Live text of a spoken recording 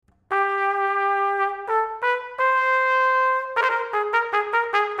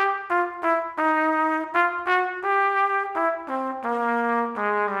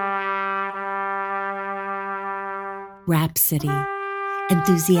rhapsody,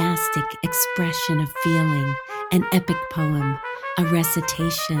 enthusiastic expression of feeling, an epic poem, a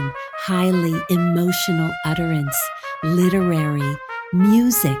recitation, highly emotional utterance, literary,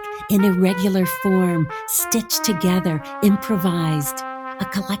 music in irregular form, stitched together, improvised, a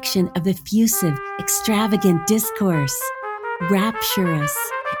collection of effusive, extravagant discourse, rapturous,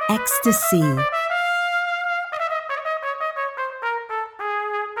 ecstasy.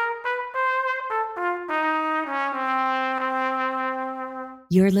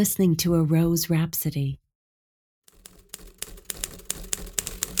 You're listening to a Rose Rhapsody.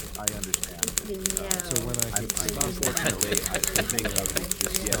 I understand. Yeah. So when unfortunately, I think of it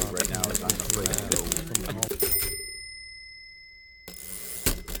just yet right now as I'm afraid to go.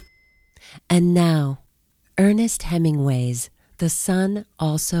 And now, Ernest Hemingway's The Sun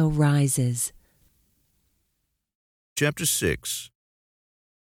Also Rises. Chapter 6.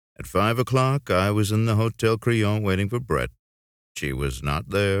 At 5 o'clock, I was in the Hotel Crillon waiting for Brett. She was not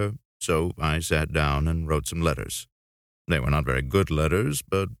there, so I sat down and wrote some letters. They were not very good letters,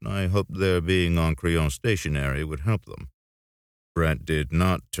 but I hoped their being on Crillon stationery would help them. Brett did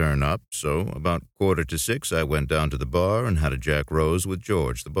not turn up, so about 5:45 I went down to the bar and had a Jack Rose with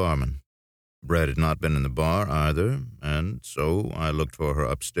George, the barman. Brett had not been in the bar either, and so I looked for her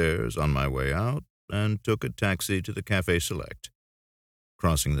upstairs on my way out and took a taxi to the Café Select.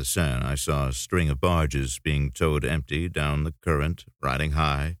 Crossing the Seine, I saw a string of barges being towed empty down the current, riding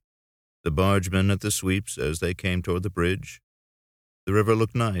high, the bargemen at the sweeps as they came toward the bridge. The river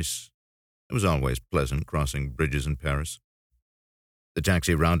looked nice. It was always pleasant crossing bridges in Paris. The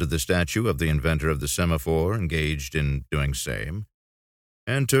taxi rounded the statue of the inventor of the semaphore, engaged in doing same,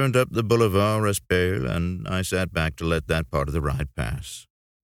 and turned up the Boulevard Raspail, and I sat back to let that part of the ride pass.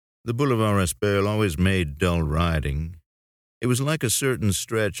 The Boulevard Raspail always made dull riding. It was like a certain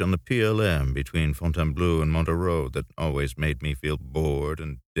stretch on the PLM between Fontainebleau and Montereau that always made me feel bored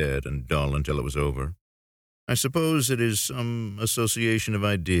and dead and dull until it was over. I suppose it is some association of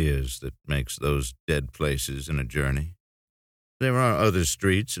ideas that makes those dead places in a journey. There are other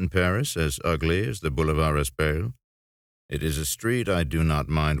streets in Paris as ugly as the Boulevard Raspail. It is a street I do not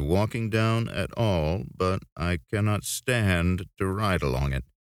mind walking down at all, but I cannot stand to ride along it.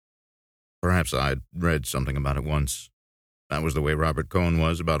 Perhaps I'd read something about it once. That was the way Robert Cohn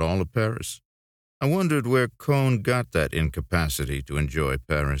was about all of Paris. I wondered where Cohn got that incapacity to enjoy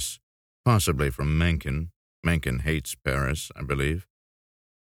Paris. Possibly from Mencken. Mencken hates Paris, I believe.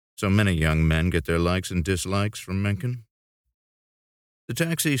 So many young men get their likes and dislikes from Mencken. The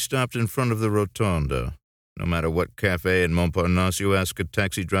taxi stopped in front of the Rotonda. No matter what cafe in Montparnasse you ask a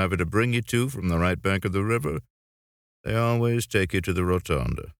taxi driver to bring you to from the right bank of the river, they always take you to the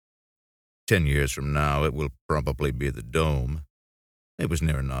Rotonda. 10 years from now, it will probably be the Dome. It was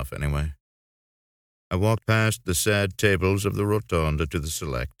near enough, anyway. I walked past the sad tables of the Rotonda to the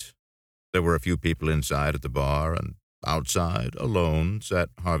Select. There were a few people inside at the bar, and outside, alone, sat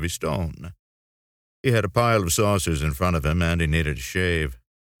Harvey Stone. He had a pile of saucers in front of him, and he needed a shave.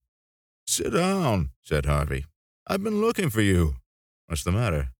 "Sit down," said Harvey. "I've been looking for you." "What's the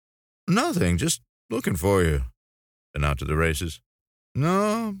matter?" "Nothing, just looking for you." "Been out to the races?"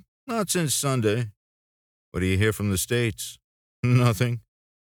 "No, not since Sunday." "What do you hear from the States?" "Nothing.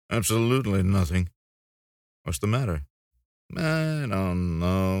 Absolutely nothing." "What's the matter?" "I don't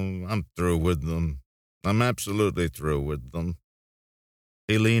know. I'm through with them. I'm absolutely through with them."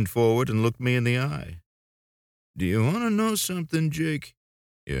 He leaned forward and looked me in the eye. "Do you want to know something, Jake?"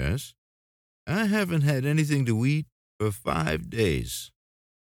 "Yes." "I haven't had anything to eat for 5 days."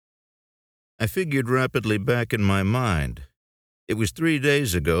 I figured rapidly back in my mind. It was 3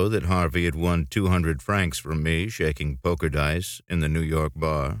 days ago that Harvey had won 200 francs from me shaking poker dice in the New York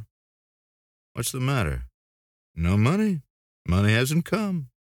bar. "What's the matter?" "No money. Money hasn't come."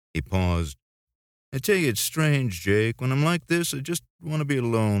 He paused. "I tell you, it's strange, Jake. When I'm like this, I just want to be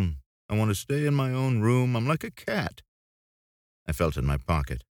alone. I want to stay in my own room. I'm like a cat." I felt in my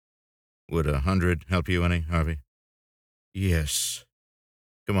pocket. "Would 100 help you any, Harvey?" "Yes."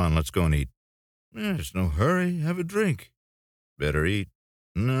 "Come on, let's go and eat." "There's no hurry. Have a drink." "Better eat."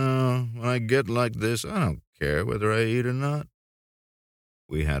 "No, when I get like this, I don't care whether I eat or not."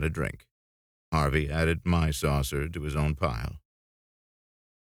 We had a drink. Harvey added my saucer to his own pile.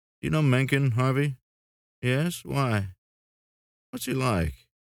 "You know Mencken, Harvey?" "Yes, why?" "What's he like?"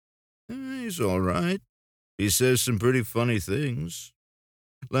 "He's all right. He says some pretty funny things.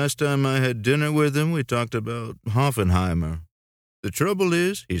 Last time I had dinner with him, we talked about Hoffenheimer. The trouble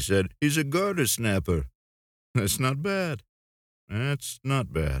is, he said, he's a garter snapper." "That's not bad." "That's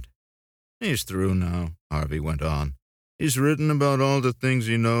not bad." "He's through now," Harvey went on. "He's written about all the things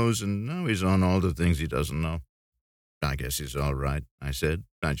he knows, and now he's on all the things he doesn't know. I guess he's all right, I said.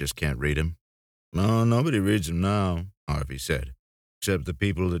 I just can't read him. No, nobody reads him now, Harvey said, except the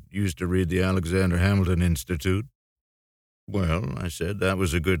people that used to read the Alexander Hamilton Institute. Well, I said, that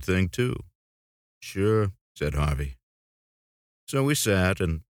was a good thing, too. Sure, said Harvey. So we sat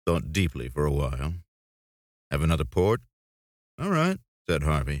and thought deeply for a while. Have another port? All right, said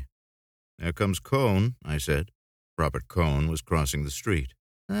Harvey. There comes Cohn, I said. Robert Cohn was crossing the street.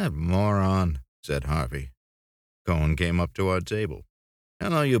 That moron, said Harvey. Cohn came up to our table.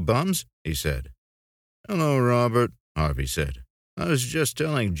 Hello, you bums, he said. Hello, Robert, Harvey said. I was just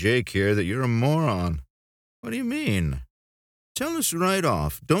telling Jake here that you're a moron. What do you mean? Tell us right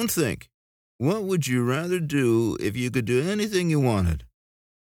off. Don't think. What would you rather do if you could do anything you wanted?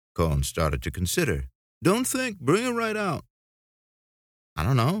 Cohn started to consider. Don't think. Bring it right out. I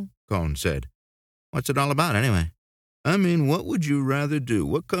don't know, Cohn said. What's it all about, anyway? I mean, what would you rather do?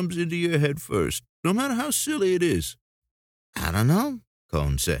 What comes into your head first, no matter how silly it is? I don't know,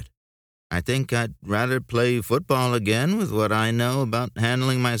 Cohn said. I think I'd rather play football again with what I know about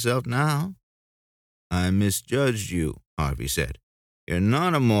handling myself now. I misjudged you, Harvey said. You're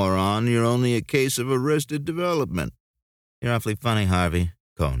not a moron. You're only a case of arrested development. You're awfully funny, Harvey,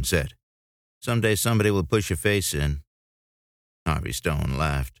 Cohn said. Someday somebody will push your face in. Harvey Stone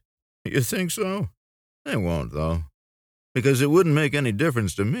laughed. You think so? They won't, though. Because it wouldn't make any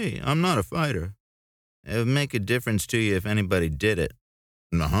difference to me. I'm not a fighter. It would make a difference to you if anybody did it.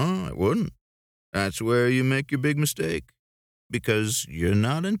 No, it wouldn't. That's where you make your big mistake. Because you're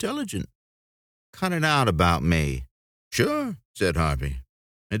not intelligent. Cut it out about me. Sure, said Harvey.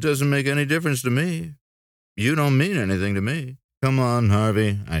 It doesn't make any difference to me. You don't mean anything to me. Come on,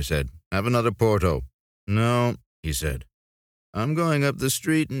 Harvey, I said. Have another Porto. No, he said. I'm going up the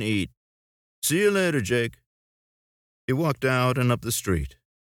street and eat. See you later, Jake. He walked out and up the street.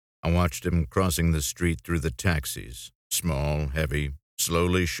 I watched him crossing the street through the taxis, small, heavy,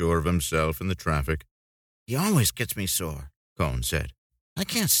 slowly sure of himself in the traffic. He always gets me sore, Cohn said. I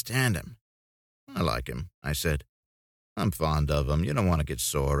can't stand him. I like him, I said. I'm fond of him. You don't want to get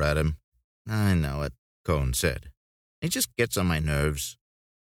sore at him. I know it, Cohn said. He just gets on my nerves.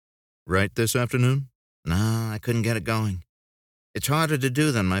 Write this afternoon? No, I couldn't get it going. It's harder to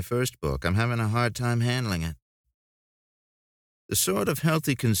do than my first book. I'm having a hard time handling it. The sort of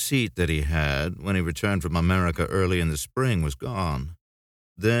healthy conceit that he had when he returned from America early in the spring was gone.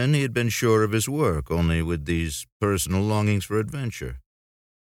 Then he had been sure of his work, only with these personal longings for adventure.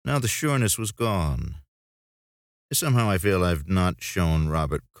 Now the sureness was gone. Somehow I feel I've not shown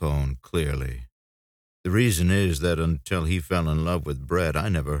Robert Cohn clearly. The reason is that until he fell in love with Brett, I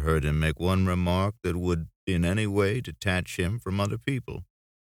never heard him make one remark that would in any way detach him from other people.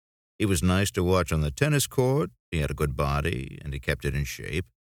 He was nice to watch on the tennis court, he had a good body, and he kept it in shape.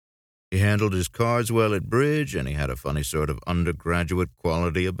 He handled his cards well at bridge, and he had a funny sort of undergraduate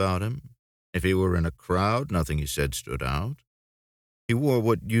quality about him. If he were in a crowd, nothing he said stood out. He wore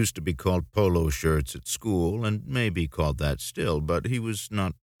what used to be called polo shirts at school, and may be called that still, but he was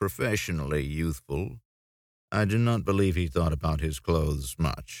not professionally youthful. I do not believe he thought about his clothes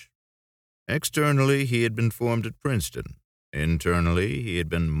much. Externally, he had been formed at Princeton. Internally, he had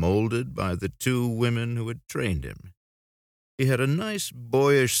been molded by the two women who had trained him. He had a nice,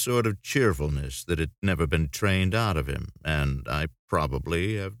 boyish sort of cheerfulness that had never been trained out of him, and I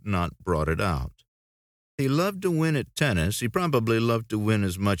probably have not brought it out. He loved to win at tennis. He probably loved to win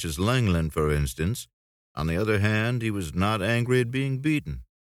as much as Langland, for instance. On the other hand, he was not angry at being beaten.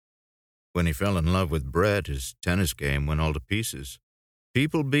 When he fell in love with Brett, his tennis game went all to pieces.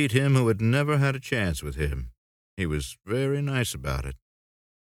 People beat him who had never had a chance with him. He was very nice about it.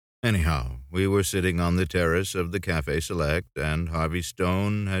 Anyhow, we were sitting on the terrace of the Café Select, and Harvey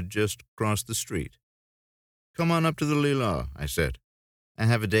Stone had just crossed the street. Come on up to the Lilas, I said. I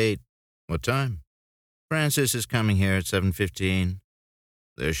have a date. What time? Frances is coming here at 7:15.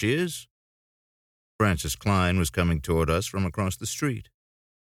 There she is. Frances Klein was coming toward us from across the street.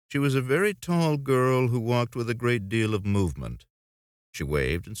 She was a very tall girl who walked with a great deal of movement. She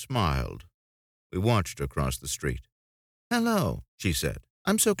waved and smiled. We watched her cross the street. Hello, she said.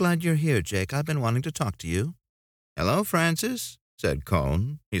 I'm so glad you're here, Jake. I've been wanting to talk to you. Hello, Frances, said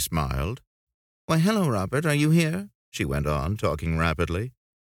Cohn. He smiled. Why, hello, Robert. Are you here? She went on, talking rapidly.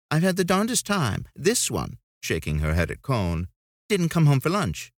 I've had the darndest time. This one, shaking her head at Cohn, didn't come home for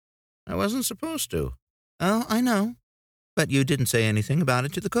lunch. I wasn't supposed to. Oh, I know. But you didn't say anything about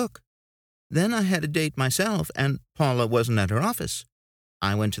it to the cook. Then I had a date myself, and Paula wasn't at her office.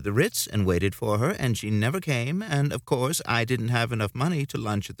 I went to the Ritz and waited for her, and she never came, and, of course, I didn't have enough money to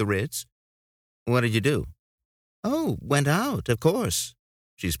lunch at the Ritz. What did you do? Oh, went out, of course.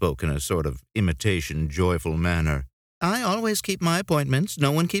 She spoke in a sort of imitation, joyful manner. I always keep my appointments.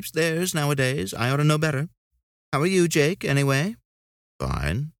 No one keeps theirs nowadays. I ought to know better. How are you, Jake, anyway?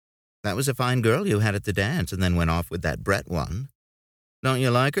 Fine. That was a fine girl you had at the dance and then went off with that Brett one. Don't you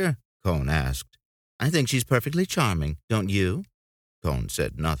like her? Cone asked. I think she's perfectly charming, don't you? Cone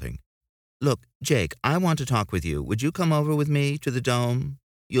said nothing. Look, Jake, I want to talk with you. Would you come over with me to the Dome?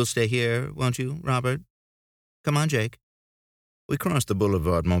 You'll stay here, won't you, Robert? Come on, Jake. We crossed the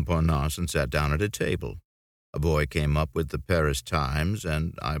Boulevard Montparnasse and sat down at a table. A boy came up with the Paris Times,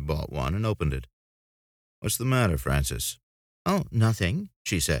 and I bought one and opened it. What's the matter, Frances? Oh, nothing,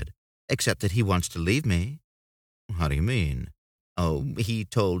 she said, except that he wants to leave me. How do you mean? Oh, he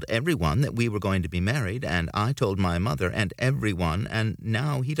told everyone that we were going to be married, and I told my mother and everyone, and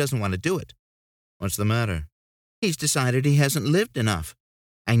now he doesn't want to do it. What's the matter? He's decided he hasn't lived enough.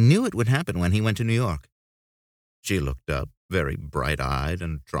 I knew it would happen when he went to New York. She looked up, very bright-eyed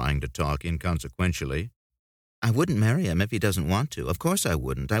and trying to talk inconsequentially. I wouldn't marry him if he doesn't want to. Of course I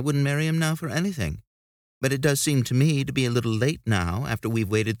wouldn't. I wouldn't marry him now for anything. But it does seem to me to be a little late now, after we've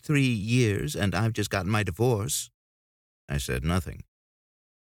waited 3 years and I've just gotten my divorce. I said nothing.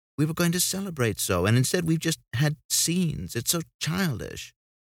 We were going to celebrate so, and instead we've just had scenes. It's so childish.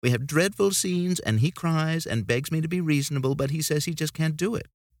 We have dreadful scenes, and he cries and begs me to be reasonable, but he says he just can't do it.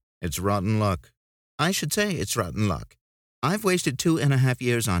 It's rotten luck. I should say it's rotten luck. I've wasted 2.5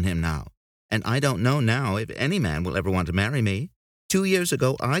 years on him now, and I don't know now if any man will ever want to marry me. 2 years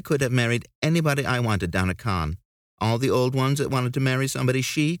ago, I could have married anybody I wanted down at Cannes. All the old ones that wanted to marry somebody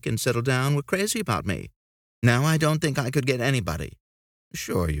chic and settle down were crazy about me. Now I don't think I could get anybody.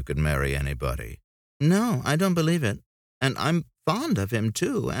 Sure, you could marry anybody. No, I don't believe it. And I'm fond of him,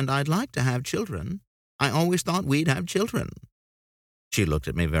 too, and I'd like to have children. I always thought we'd have children. She looked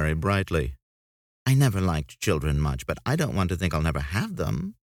at me very brightly. I never liked children much, but I don't want to think I'll never have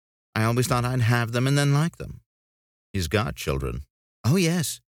them. I always thought I'd have them and then like them. He's got children. Oh,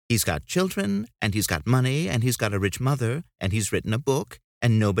 yes. He's got children, and he's got money, and he's got a rich mother, and he's written a book,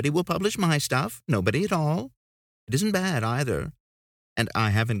 and nobody will publish my stuff, nobody at all. It isn't bad either. And I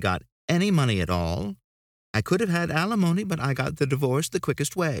haven't got any money at all. I could have had alimony, but I got the divorce the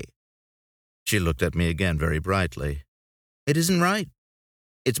quickest way. She looked at me again very brightly. It isn't right.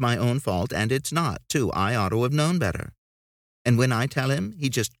 It's my own fault, and it's not, too. I ought to have known better. And when I tell him, he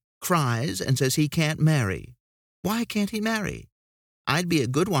just cries and says he can't marry. Why can't he marry? I'd be a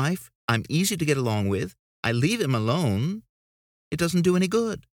good wife. I'm easy to get along with. I leave him alone. It doesn't do any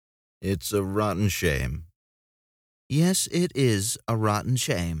good. It's a rotten shame. Yes, it is a rotten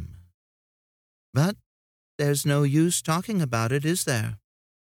shame. But there's no use talking about it, is there?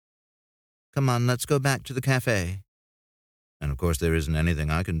 Come on, let's go back to the cafe. And of course there isn't anything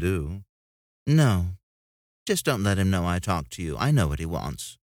I can do. No, just don't let him know I talked to you. I know what he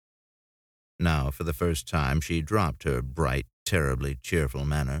wants. Now, for the first time, she dropped her bright, terribly cheerful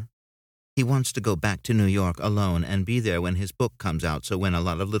manner. He wants to go back to New York alone and be there when his book comes out, so when a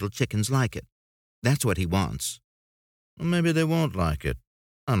lot of little chickens like it. That's what he wants. Well, maybe they won't like it.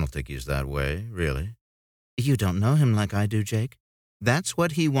 I don't think he's that way, really. You don't know him like I do, Jake. That's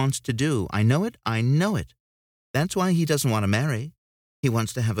what he wants to do. I know it. I know it. That's why he doesn't want to marry. He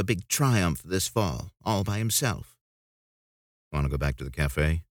wants to have a big triumph this fall, all by himself. Want to go back to the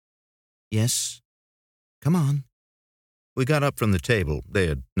cafe? Yes. Come on. We got up from the table, they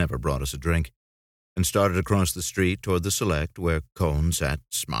had never brought us a drink, and started across the street toward the Select, where Cone sat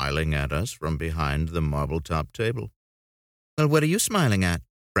smiling at us from behind the marble-top table. Well, what are you smiling at?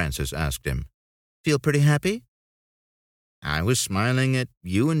 Frances asked him. Feel pretty happy? I was smiling at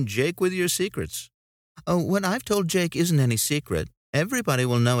you and Jake with your secrets. Oh, what I've told Jake isn't any secret. Everybody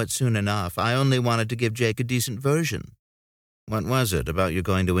will know it soon enough. I only wanted to give Jake a decent version. What was it, about you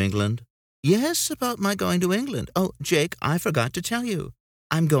going to England? Yes, about my going to England. Oh, Jake, I forgot to tell you.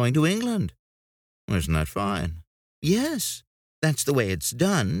 I'm going to England. Isn't that fine? Yes, that's the way it's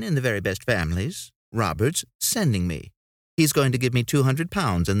done in the very best families. Robert's sending me. He's going to give me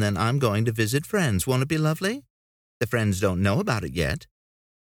 £200, and then I'm going to visit friends. Won't it be lovely? The friends don't know about it yet.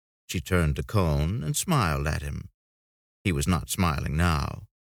 She turned to Cone and smiled at him. He was not smiling now.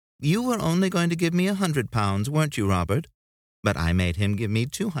 You were only going to give me £100, weren't you, Robert? But I made him give me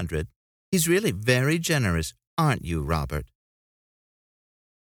 200. He's really very generous, aren't you, Robert?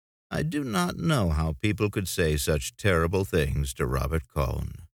 I do not know how people could say such terrible things to Robert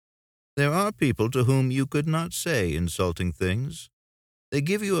Cone. There are people to whom you could not say insulting things. They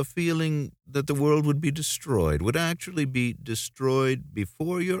give you a feeling that the world would be destroyed, would actually be destroyed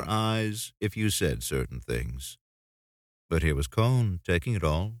before your eyes if you said certain things. But here was Cone, taking it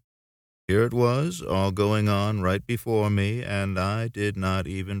all. Here it was, all going on right before me, and I did not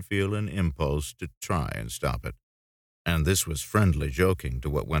even feel an impulse to try and stop it. And this was friendly joking to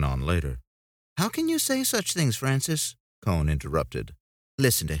what went on later. "How can you say such things, Francis?" Cohn interrupted.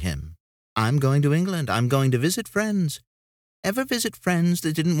 "Listen to him. I'm going to England. I'm going to visit friends. Ever visit friends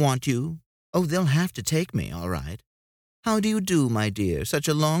that didn't want you? Oh, they'll have to take me, all right. How do you do, my dear? Such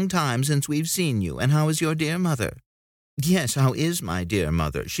a long time since we've seen you. And how is your dear mother?" "Yes, how is my dear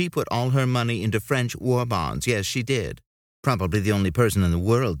mother? She put all her money into French war bonds. Yes, she did. Probably the only person in the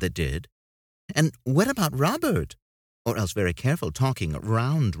world that did. And what about Robert? Or else very careful talking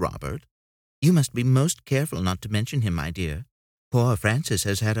around Robert. You must be most careful not to mention him, my dear. Poor Francis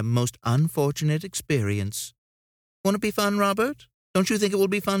has had a most unfortunate experience. Won't it be fun, Robert? Don't you think it will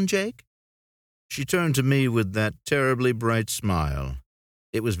be fun, Jake?" She turned to me with that terribly bright smile.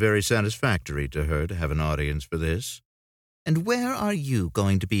 It was very satisfactory to her to have an audience for this. "And where are you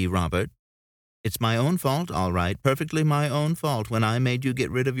going to be, Robert? It's my own fault, all right, perfectly my own fault when I made you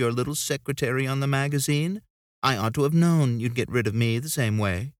get rid of your little secretary on the magazine. I ought to have known you'd get rid of me the same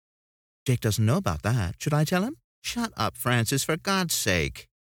way. Jake doesn't know about that. Should I tell him?" "Shut up, Francis, for God's sake."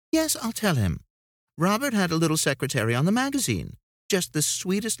 "Yes, I'll tell him. Robert had a little secretary on the magazine, just the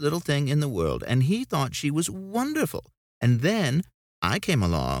sweetest little thing in the world, and he thought she was wonderful. And then I came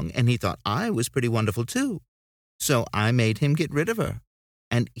along, and he thought I was pretty wonderful, too. So I made him get rid of her.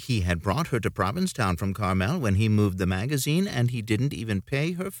 And he had brought her to Provincetown from Carmel when he moved the magazine, and he didn't even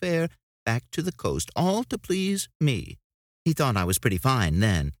pay her fare back to the coast, all to please me. He thought I was pretty fine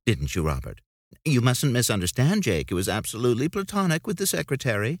then, didn't you, Robert? You mustn't misunderstand, Jake. It was absolutely platonic with the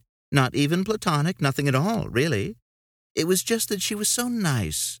secretary. Not even platonic, nothing at all, really. It was just that she was so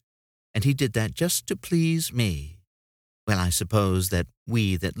nice, and he did that just to please me. Well, I suppose that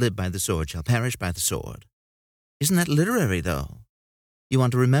we that live by the sword shall perish by the sword. Isn't that literary, though? You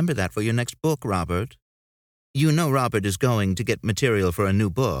want to remember that for your next book, Robert. You know Robert is going to get material for a new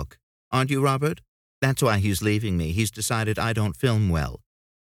book, aren't you, Robert? That's why he's leaving me. He's decided I don't film well.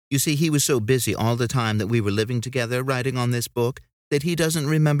 You see, he was so busy all the time that we were living together writing on this book that he doesn't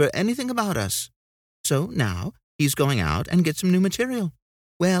remember anything about us. So now he's going out and get some new material.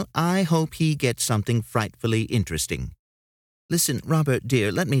 Well, I hope he gets something frightfully interesting. Listen, Robert,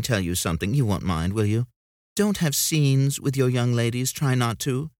 dear, let me tell you something. You won't mind, will you? Don't have scenes with your young ladies. Try not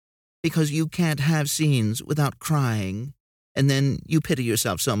to. Because you can't have scenes without crying. And then you pity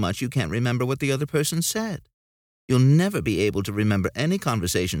yourself so much you can't remember what the other person said. You'll never be able to remember any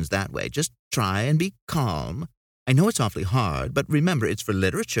conversations that way. Just try and be calm. I know it's awfully hard, but remember, it's for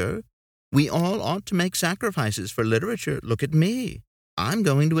literature. We all ought to make sacrifices for literature. Look at me. I'm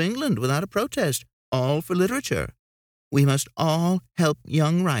going to England without a protest, all for literature. We must all help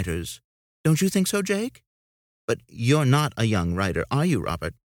young writers. Don't you think so, Jake? But you're not a young writer, are you,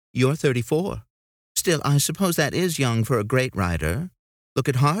 Robert? You're 34. Still, I suppose that is young for a great writer. Look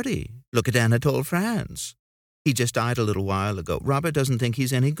at Hardy. Look at Anatole France. He just died a little while ago. Robert doesn't think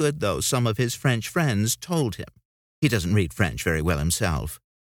he's any good, though. Some of his French friends told him. He doesn't read French very well himself.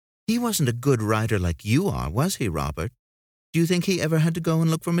 He wasn't a good writer like you are, was he, Robert? Do you think he ever had to go and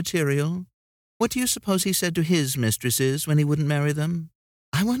look for material? What do you suppose he said to his mistresses when he wouldn't marry them?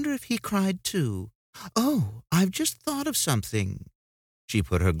 I wonder if he cried too. Oh, I've just thought of something. She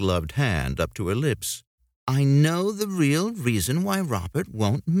put her gloved hand up to her lips. I know the real reason why Robert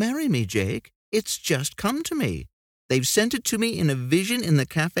won't marry me, Jake. It's just come to me. They've sent it to me in a vision in the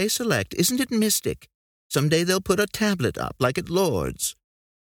Café Select. Isn't it mystic? Someday they'll put a tablet up, like at Lord's.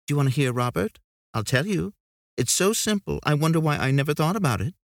 Do you want to hear, Robert? I'll tell you. It's so simple, I wonder why I never thought about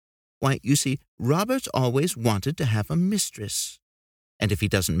it. Why, you see, Robert's always wanted to have a mistress. And if he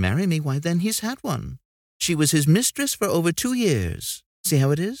doesn't marry me, why, then he's had one. She was his mistress for over 2 years. See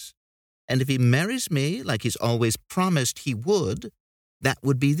how it is? And if he marries me, like he's always promised he would, that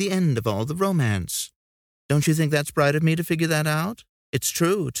would be the end of all the romance. Don't you think that's bright of me to figure that out? It's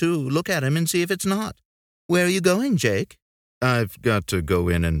true, too. Look at him and see if it's not. Where are you going, Jake? I've got to go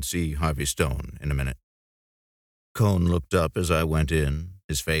in and see Harvey Stone in a minute. Cohn looked up as I went in.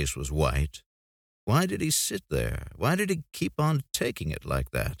 His face was white. Why did he sit there? Why did he keep on taking it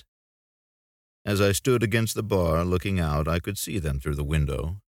like that? As I stood against the bar looking out, I could see them through the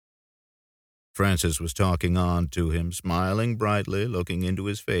window. Frances was talking on to him, smiling brightly, looking into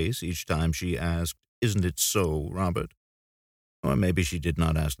his face each time she asked, Isn't it so, Robert? Or maybe she did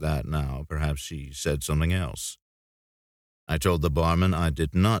not ask that now. Perhaps she said something else. I told the barman I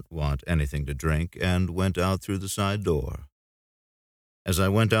did not want anything to drink and went out through the side door. As I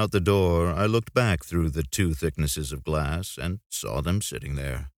went out the door, I looked back through the 2 thicknesses of glass and saw them sitting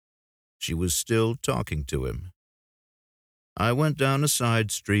there. She was still talking to him. I went down a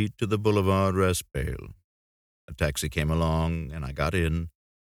side street to the Boulevard Raspail. A taxi came along, and I got in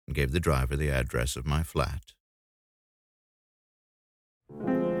and gave the driver the address of my flat.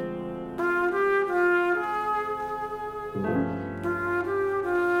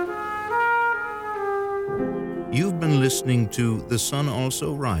 been listening to The Sun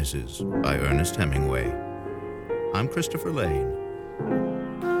Also Rises by Ernest Hemingway. I'm Christopher Lane.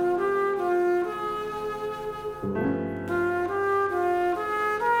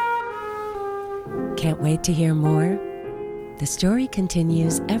 Can't wait to hear more? The story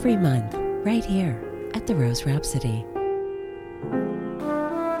continues every month, right here at the Rose Rhapsody.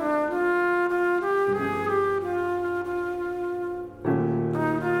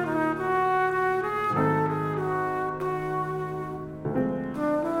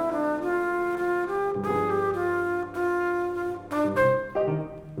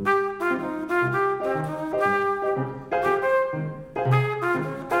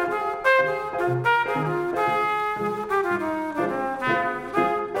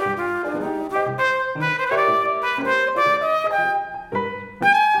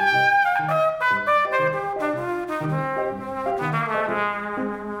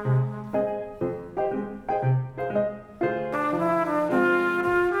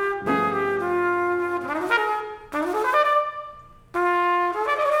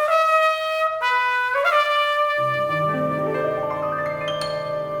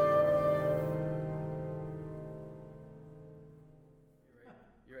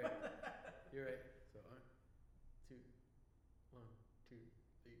 You're right. So, 1, 2, 1, 2,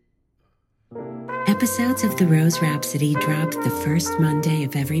 3. Episodes of the Rose Rhapsody drop the first Monday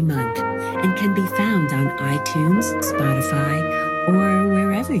of every month and can be found on iTunes, Spotify, or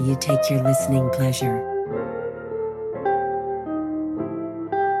wherever you take your listening pleasure.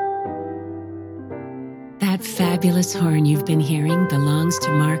 That fabulous horn you've been hearing belongs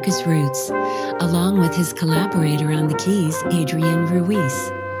to Markus Rutz, along with his collaborator on the keys, Adrian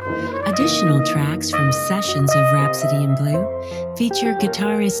Ruiz. Additional tracks from sessions of Rhapsody in Blue feature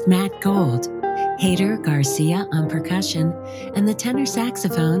guitarist Matt Gold, Hader Garcia on percussion, and the tenor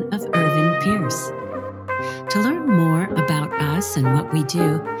saxophone of Irvin Pierce. To learn more about us and what we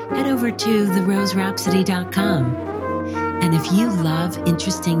do, head over to theroserhapsody.com. And if you love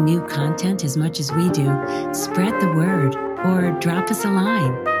interesting new content as much as we do, spread the word or drop us a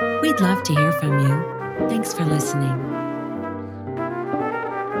line. We'd love to hear from you. Thanks for listening.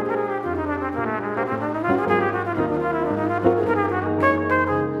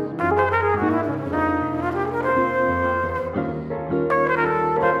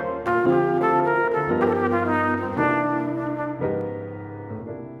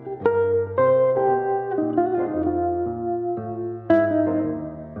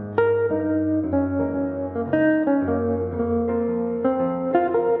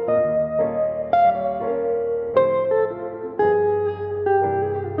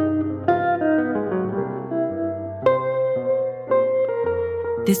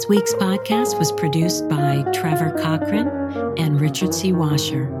 This week's podcast was produced by Trevor Cochran and Richard C.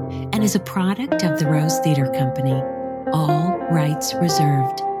 Washer and is a product of the Rose Theater Company. All rights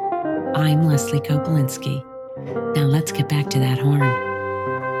reserved. I'm Leslie Kopolinsky. Now let's get back to that horn.